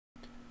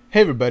Hey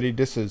everybody,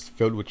 this is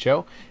Filled with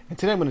Chill, and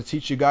today I'm going to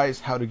teach you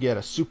guys how to get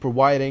a super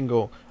wide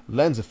angle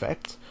lens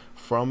effect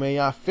from a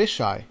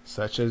fisheye,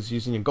 such as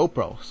using a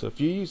GoPro. So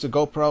if you use a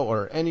GoPro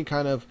or any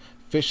kind of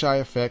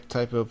fisheye effect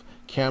type of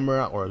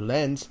camera or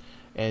lens,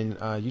 and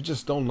you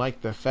just don't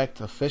like the effect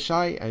of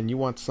fisheye, and you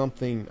want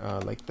something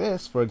like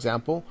this, for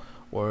example,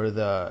 where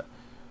the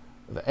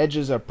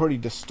edges are pretty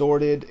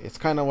distorted. It's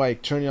kind of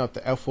like turning out the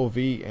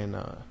FOV in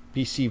a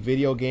PC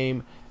video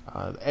game.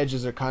 The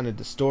edges are kind of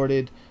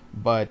distorted,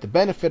 but the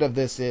benefit of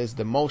this is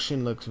the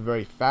motion looks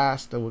very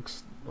fast. It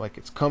looks like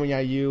it's coming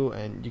at you,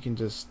 and you can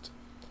just,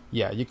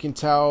 yeah, you can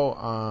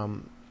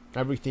tell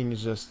everything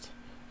is just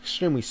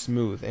extremely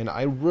smooth. And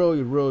I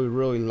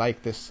really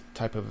like this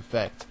type of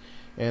effect.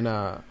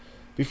 And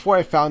before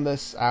I found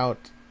this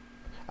out,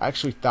 I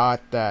actually thought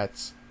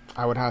that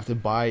I would have to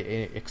buy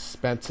an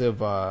expensive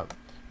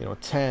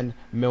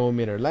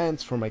 10mm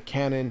lens for my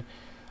Canon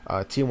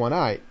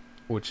T1i,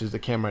 which is the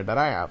camera that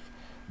I have.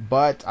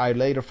 But I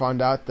later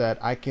found out that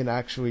I can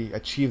actually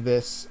achieve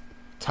this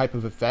type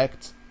of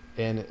effect,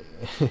 and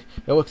it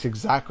looks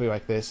exactly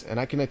like this, and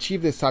I can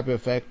achieve this type of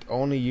effect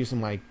only using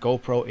my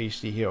GoPro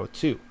HD Hero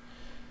 2.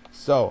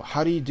 So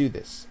how do you do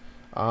this?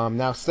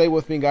 Now stay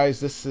with me, guys.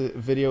 This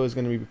video is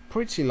going to be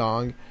pretty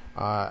long.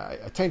 I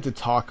tend to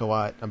talk a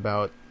lot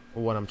about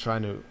what I'm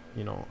trying to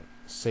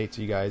say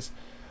to you guys,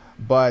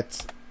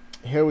 but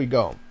here we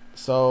go.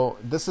 So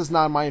this is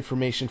not my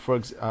information.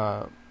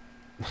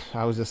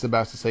 I was just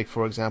about to say,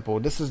 for example,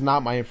 this is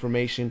not my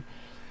information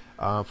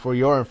for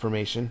your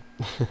information.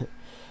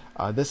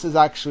 This is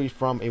actually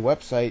from a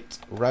website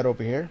right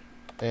over here,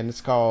 and it's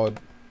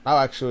called, I'll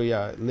actually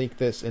link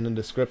this in the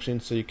description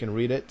so you can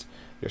read it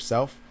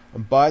yourself.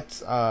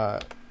 But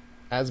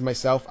as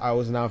myself, I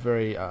was not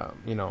very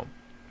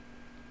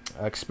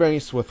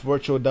experienced with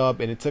virtual dub,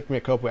 and it took me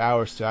a couple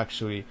hours to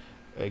actually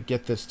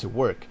get this to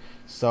work.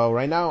 So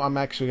right now I'm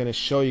actually going to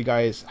show you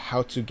guys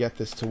how to get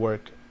this to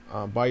work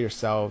by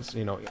yourselves,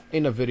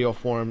 in a video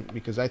form,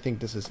 because I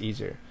think this is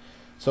easier.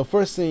 So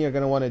first thing you're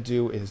going to want to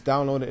do is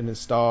download and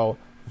install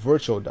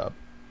Virtual Dub,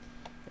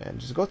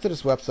 and just go to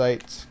this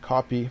website,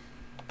 copy,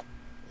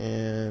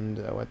 and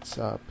let's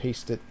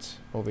paste it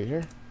over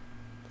here.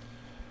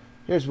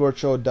 Here's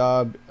Virtual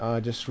Dub.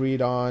 Just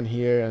read on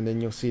here, and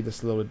then you'll see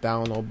this little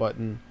download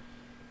button,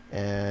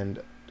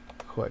 and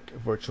click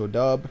Virtual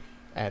Dub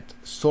at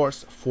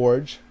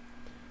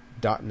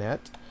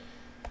sourceforge.net.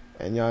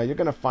 And you're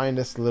gonna find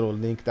this little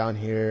link down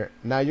here.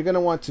 Now you're gonna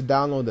want to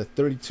download the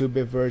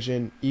 32-bit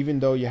version,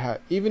 even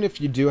if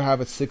you do have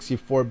a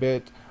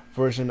 64-bit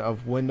version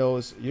of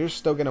Windows, you're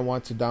still gonna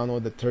want to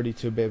download the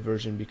 32-bit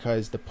version,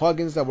 because the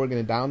plugins that we're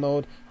gonna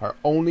download are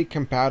only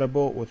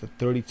compatible with the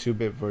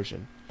 32-bit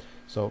version.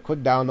 So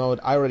click download.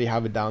 I already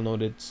have it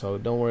downloaded, so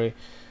don't worry.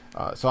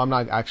 So I'm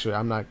not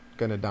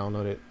gonna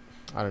download it.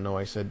 I don't know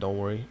why I said don't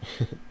worry.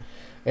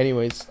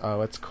 Anyways,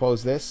 let's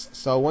close this.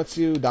 So once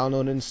you download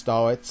and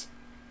install it,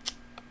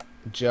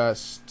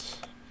 just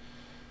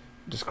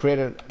create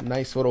a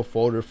nice little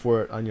folder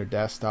for it on your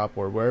desktop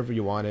or wherever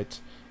you want it.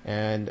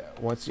 And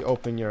once you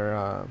open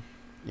your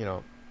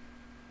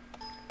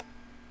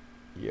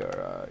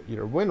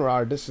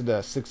WinRAR, this is the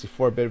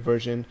 64-bit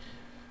version,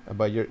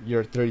 but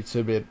your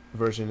 32-bit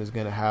version is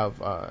gonna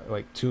have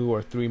like 2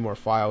 or 3 more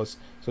files.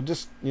 So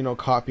just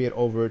copy it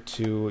over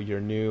to your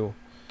new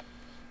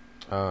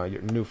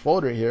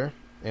folder here,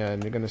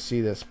 and you're gonna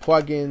see this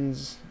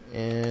plugins,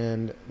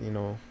 and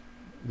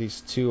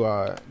these two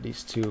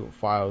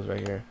files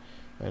right here,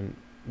 and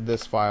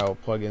this file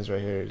plugins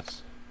right here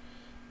is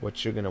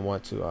what you're gonna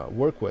want to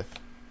work with.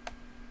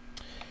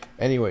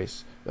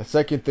 Anyways, the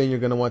second thing you're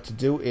gonna want to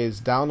do is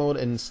download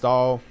and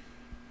install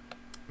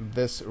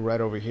this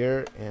right over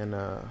here, and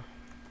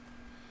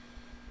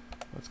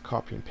let's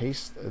copy and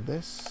paste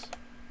this.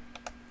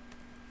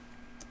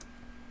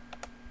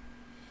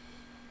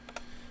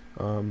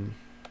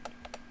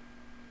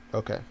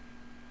 Okay.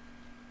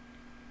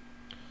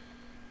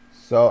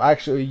 So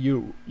actually,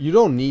 you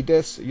don't need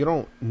this. You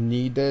don't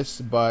need this,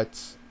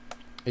 but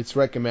it's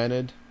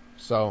recommended.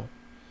 So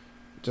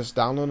just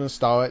download and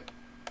install it,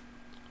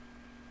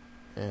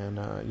 and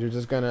you're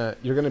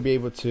gonna be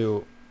able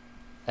to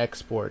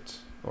export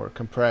or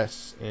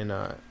compress in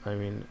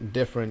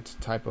different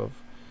types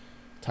of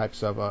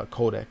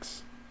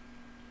codecs,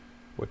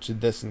 which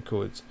this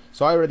includes.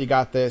 So I already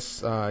got this.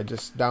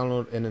 Just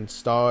download and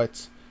install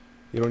it.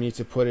 You don't need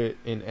to put it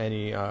in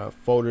any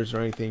folders or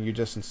anything. You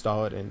just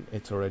install it and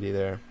it's already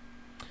there.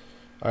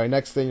 Alright,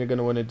 next thing you're going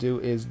to want to do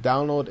is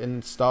download and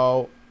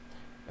install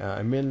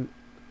Emiliano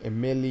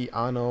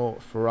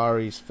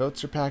Ferrari's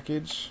filter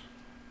package.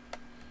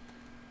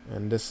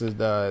 And this is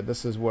the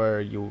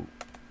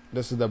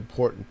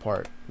important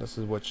part. This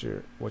is what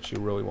you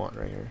really want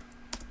right here.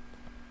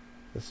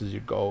 This is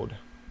your gold.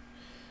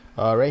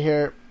 Right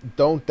here,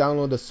 don't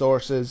download the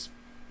sources.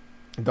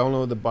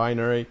 Download the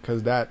binary,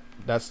 because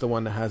that's the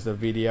one that has the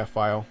VDF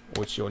file,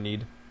 which you'll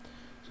need.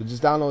 So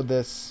just download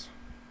this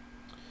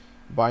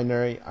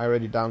binary. I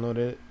already downloaded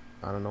it.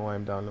 I don't know why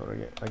I'm downloading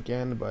it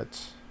again,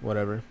 but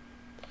whatever.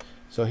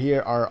 So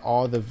here are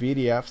all the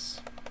VDFs,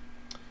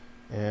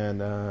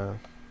 and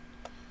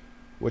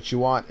what you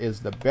want is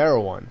the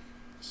barrel one.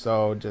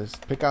 So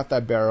just pick out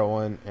that barrel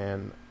one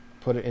and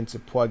put it into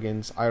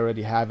plugins. I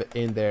already have it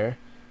in there,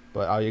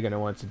 but all you're gonna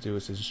want to do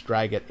is just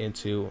drag it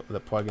into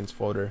the plugins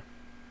folder,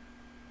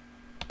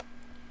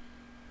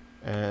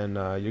 and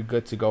you're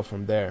good to go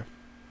from there.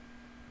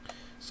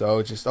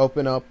 So just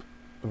open up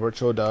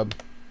Virtual Dub,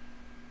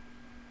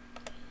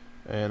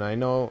 and I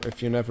know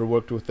if you never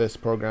worked with this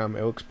program,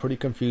 it looks pretty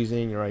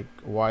confusing. You're like,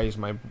 why is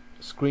my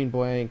screen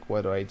blank?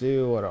 What do I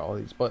do? What do all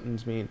these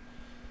buttons mean?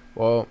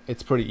 Well,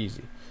 it's pretty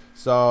easy.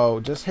 So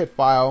just hit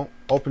File,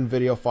 open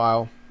Video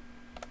File,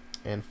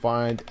 and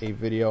find a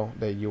video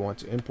that you want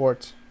to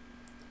import.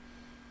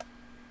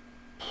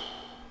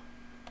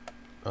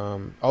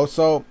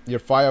 Also, your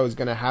file is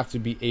gonna have to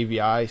be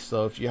AVI.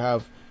 So if you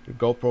have your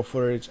GoPro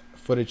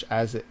footage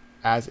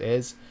as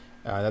is,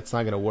 that's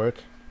not gonna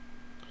work.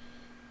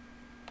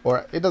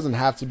 Or it doesn't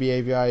have to be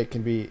AVI. It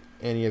can be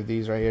any of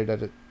these right here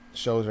that it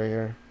shows right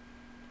here.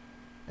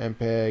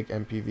 MPEG,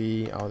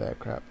 MPV, all that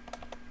crap.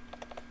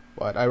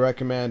 But I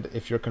recommend,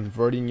 if you're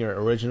converting your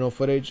original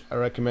footage, I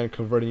recommend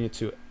converting it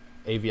to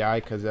AVI,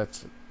 because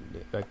that's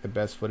like the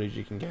best footage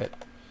you can get.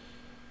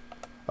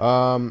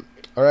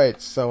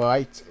 Alright, so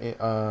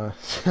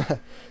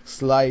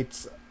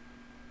slight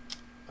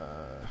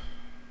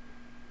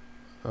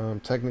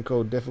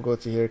technical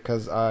difficulty here,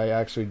 because I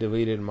actually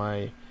deleted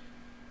my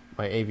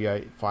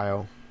AVI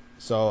file.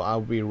 So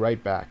I'll be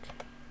right back.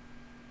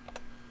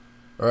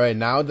 Alright,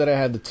 now that I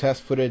had the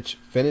test footage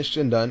finished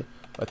and done,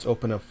 let's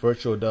open up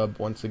Virtual Dub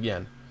once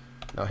again.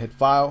 Now hit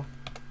File,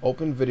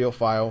 open Video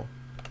File,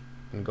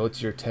 and go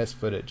to your test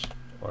footage,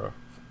 or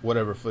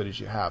whatever footage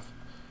you have.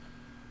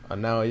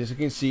 Now as you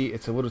can see,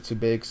 it's a little too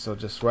big, so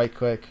just right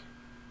click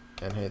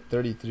and hit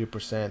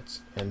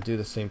 33% and do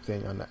the same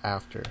thing on the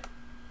after.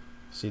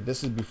 See,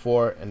 this is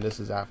before and this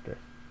is after.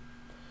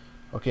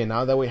 Okay,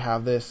 now that we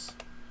have this,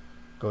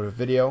 go to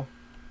Video.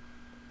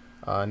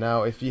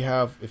 Now if you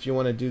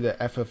want to do the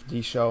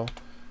FFD show,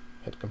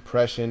 hit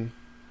Compression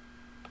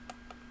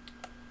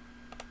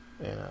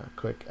and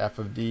click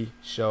FFD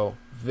show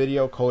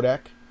video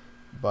codec.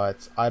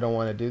 But I don't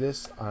want to do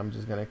this. I'm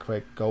just gonna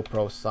click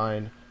GoPro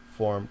Sign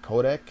Form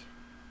Codec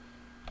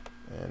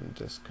and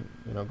just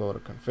go to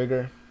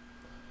Configure.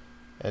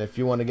 And if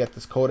you want to get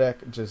this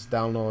codec, just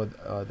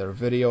download their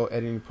video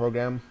editing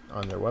program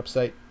on their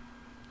website.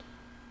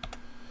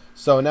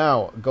 So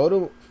now go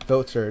to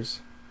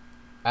Filters,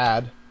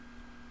 Add,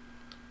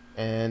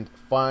 and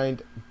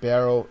find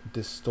Barrel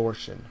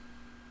Distortion.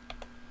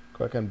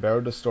 Click on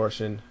Barrel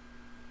Distortion.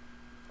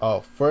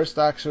 Oh, first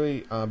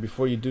actually,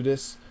 before you do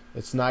this,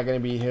 it's not going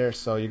to be here,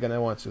 so you're going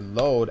to want to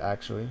load.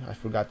 Actually, I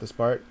forgot this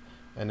part.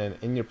 And then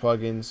in your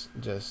plugins,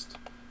 just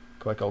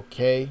click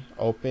OK,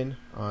 open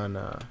on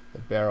the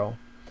barrel,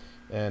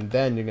 and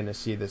then you're going to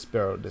see this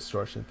barrel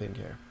distortion thing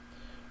here.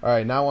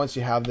 Alright, now once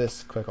you have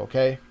this, click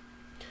OK,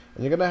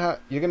 and you're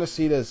gonna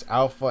see this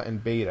alpha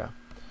and beta,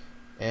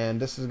 and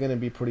this is going to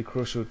be pretty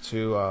crucial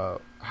to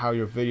how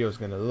your video is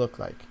going to look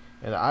like.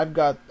 And I've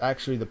got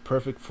actually the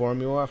perfect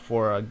formula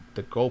for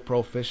the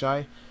GoPro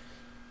fisheye,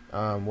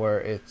 where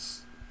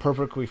it's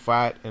perfectly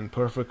flat and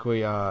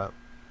perfectly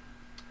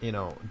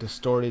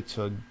distorted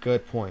to a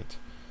good point.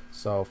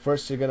 So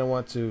first you're gonna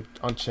want to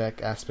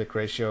uncheck aspect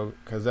ratio,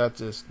 because that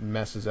just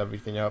messes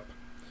everything up.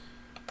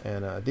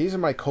 And these are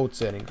my code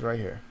settings right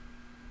here.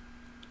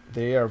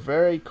 They are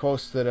very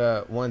close to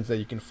the ones that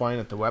you can find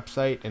at the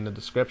website in the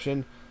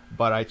description,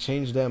 but I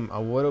changed them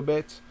a little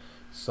bit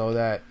so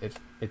that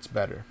it's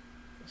better.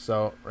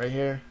 So right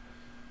here,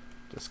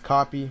 just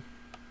copy,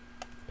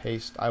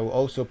 paste. I will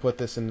also put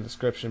this in the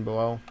description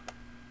below.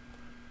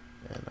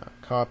 And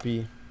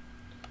copy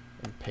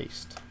and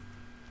paste.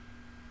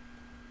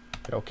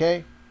 Hit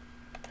OK.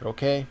 Hit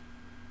OK.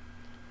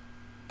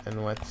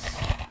 And let's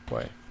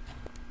play.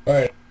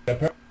 Alright,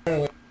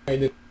 apparently I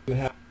didn't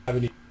have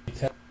any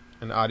test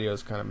And the audio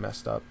is kind of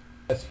messed up.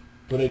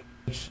 footage,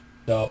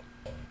 so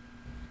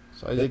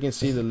as you can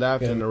see, the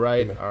left and the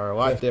right are a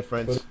lot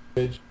different.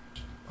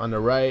 On the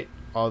right,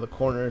 all the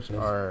corners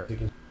are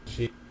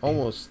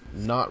almost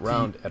not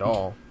round at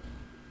all.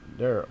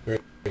 They're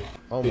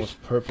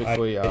almost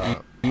perfectly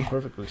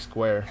perfectly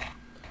square,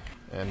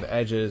 and the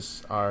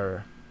edges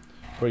are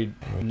pretty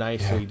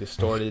nicely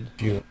distorted.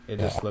 It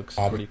just looks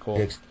pretty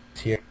cool.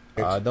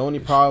 The only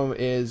problem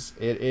is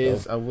it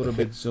is a little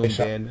bit zoomed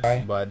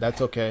in, but that's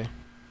okay.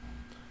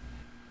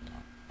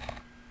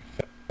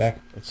 It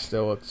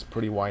still looks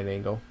pretty wide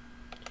angle.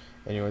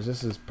 Anyways,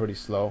 this is pretty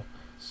slow,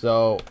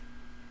 so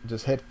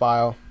just hit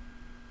File,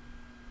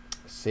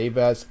 save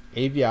as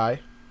AVI,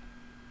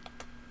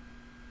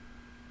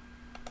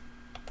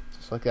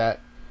 just like that,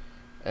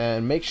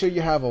 and make sure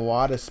you have a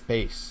lot of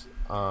space.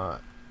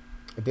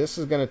 This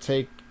is gonna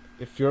take,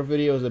 if your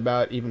video is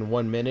about even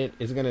 1 minute,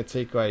 it's gonna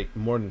take like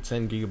more than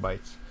 10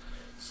 gigabytes.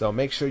 So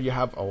make sure you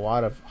have a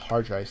lot of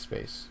hard drive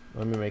space.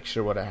 Let me make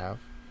sure what I have.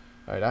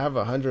 Alright, I have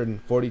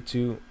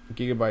 142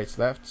 gigabytes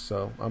left,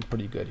 so I'm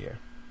pretty good here.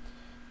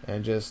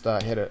 And just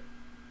hit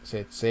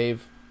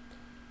save,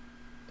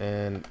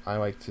 and I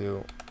like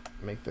to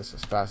make this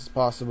as fast as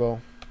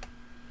possible.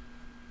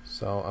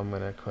 So I'm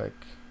gonna click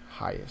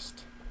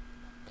highest,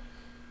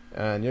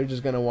 and you're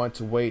just gonna want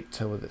to wait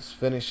till this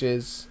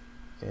finishes.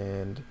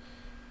 And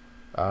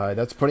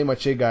that's pretty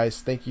much it,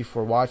 guys. Thank you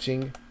for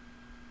watching.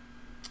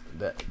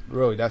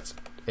 That's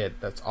it.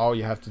 That's all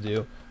you have to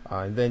do.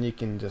 And then you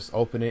can just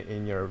open it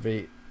in your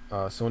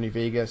Sony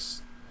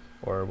Vegas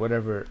or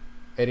whatever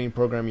editing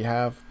program you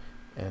have,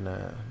 and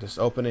just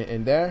open it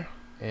in there,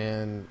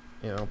 and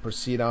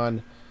proceed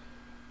on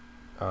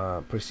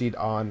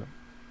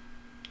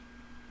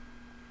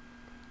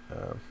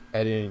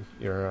editing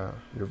your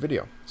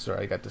video.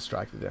 Sorry, I got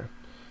distracted there.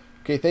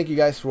 Okay, thank you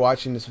guys for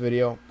watching this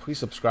video. Please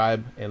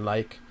subscribe and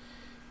like,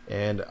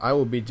 and I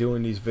will be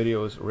doing these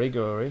videos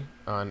regularly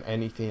on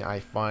anything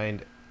I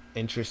find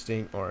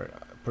interesting or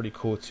pretty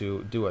cool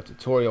to do a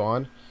tutorial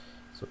on.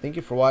 So thank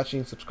you for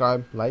watching.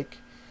 Subscribe, like,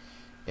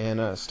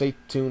 and stay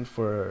tuned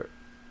for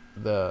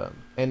the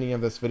ending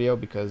of this video,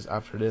 because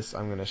after this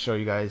I'm going to show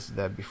you guys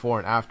the before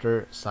and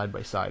after side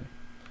by side.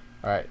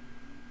 Alright,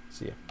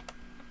 see ya.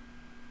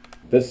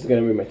 This is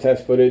going to be my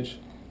test footage,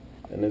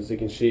 and as you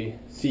can see,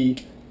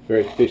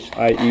 very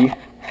fisheye-y.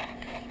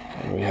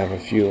 And we have a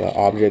few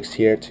objects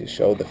here to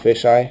show the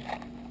fisheye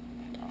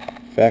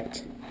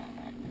effect.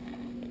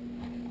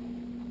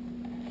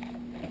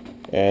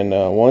 And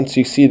once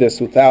you see this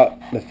without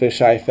the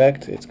fisheye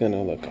effect, it's going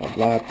to look a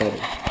lot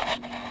better.